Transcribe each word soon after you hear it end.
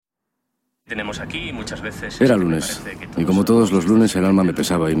tenemos aquí muchas veces. Era lunes, y como todos los lunes el alma me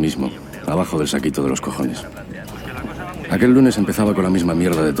pesaba ahí mismo, abajo del saquito de los cojones. Aquel lunes empezaba con la misma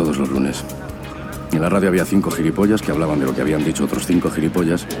mierda de todos los lunes. En la radio había 5 gilipollas que hablaban de lo que habían dicho otros 5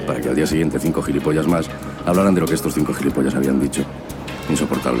 gilipollas, para que al día siguiente 5 gilipollas más hablaran de lo que estos 5 gilipollas habían dicho.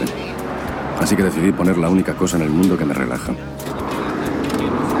 Insoportable. Así que decidí poner la única cosa en el mundo que me relaja.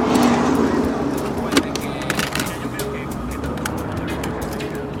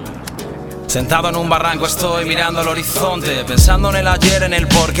 Sentado en un barranco estoy mirando al horizonte, pensando en el ayer, en el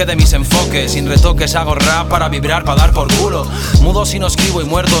porqué de mis enfoques. Sin retoques hago rap para vibrar, para dar por culo. Mudo si no escribo y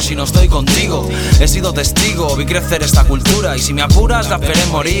muerto si no estoy contigo. He sido testigo, vi crecer esta cultura. Y si me apuras la veré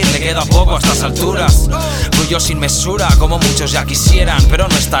morir, le queda poco a estas alturas. Fluyo sin mesura, como muchos ya quisieran, pero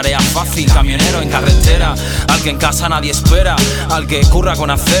no es tarea fácil. Camionero en carretera, al que en casa nadie espera, al que curra con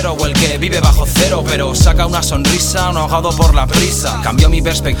acero o el que vive bajo cero, pero saca una sonrisa, un ahogado por la prisa. Cambió mi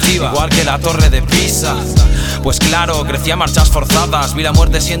perspectiva, igual que la Torre de Pisa. Pues claro, crecí a marchas forzadas, vi la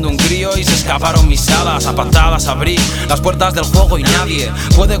muerte siendo un crío y se escaparon mis hadas. A patadas abrí las puertas del juego y nadie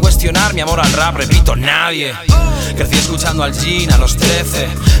puede cuestionar mi amor al rap, repito, nadie. Crecí escuchando al Jean a los 13,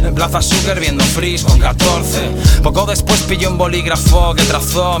 en Plaza Zucker viendo Freeze con 14. Poco después pillé un bolígrafo que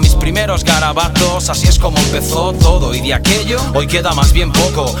trazó mis primeros garabatos. Así es como empezó todo, y de aquello hoy queda más bien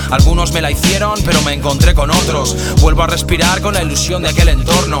poco. Algunos me la hicieron pero me encontré con otros. Vuelvo a respirar con la ilusión de aquel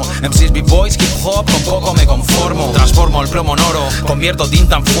entorno. MCs, B-boys, hip hop, con poco me conformo. Transformo el plomo en oro, convierto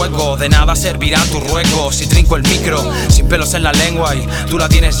tinta en fuego. De nada servirá tu ruego si trinco el micro sin pelos en la lengua y tú la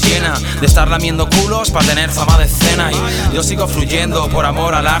tienes llena de estar lamiendo culos para tener fama de cena. Y yo sigo fluyendo por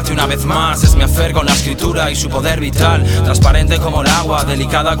amor al arte una vez más. Es mi afer con la escritura y su poder vital. Transparente como el agua,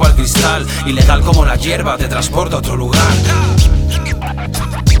 delicada cual cristal, ilegal como la hierba, te transporto a otro lugar.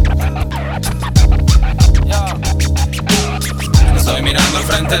 Estoy mirando al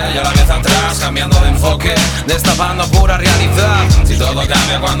frente y a la vez atrás, cambiando de enfoque, destapando pura realidad. Si todo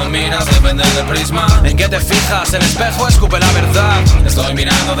cambia cuando miras, depende del prisma en que te fijas. El espejo escupe la verdad. Estoy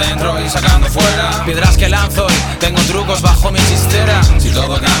mirando dentro y sacando fuera piedras que lanzo y tengo trucos bajo mi chistera. Si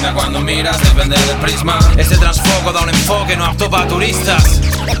todo cambia cuando miras, depende del prisma. Este transfoco da un enfoque no apto para turistas.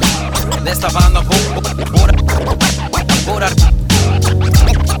 Destapando pura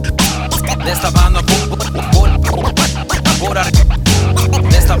destapando pura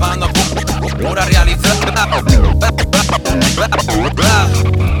destapando pura realidad.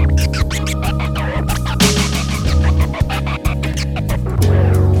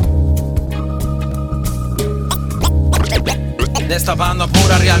 Destapando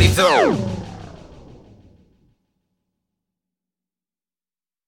pura realidad.